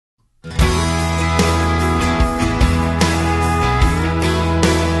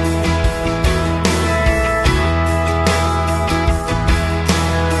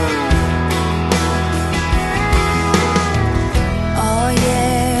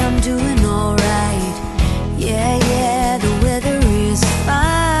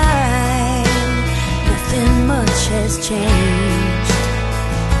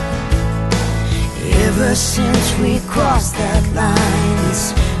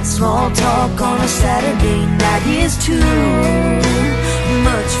small talk on a Saturday night is too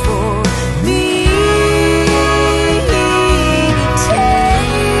much for me to take.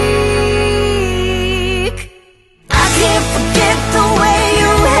 I can't forget the way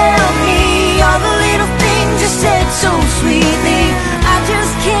you held me, all the little things you said so sweetly. I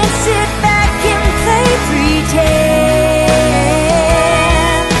just can't sit back and play pretend.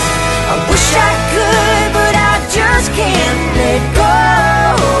 I wish I could, but I just can't let go.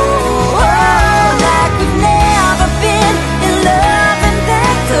 Like we've never been in love and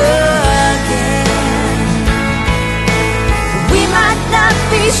back again. We might not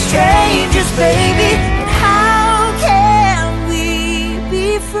be strangers, baby, but how can we be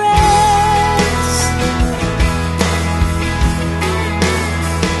friends?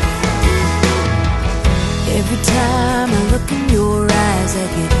 Every time I look in your eyes, I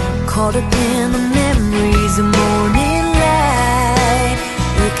get caught up in the memories of morning light,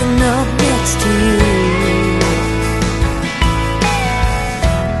 waking up next to you.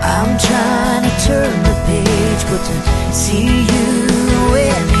 I'm trying to turn the page, but to see you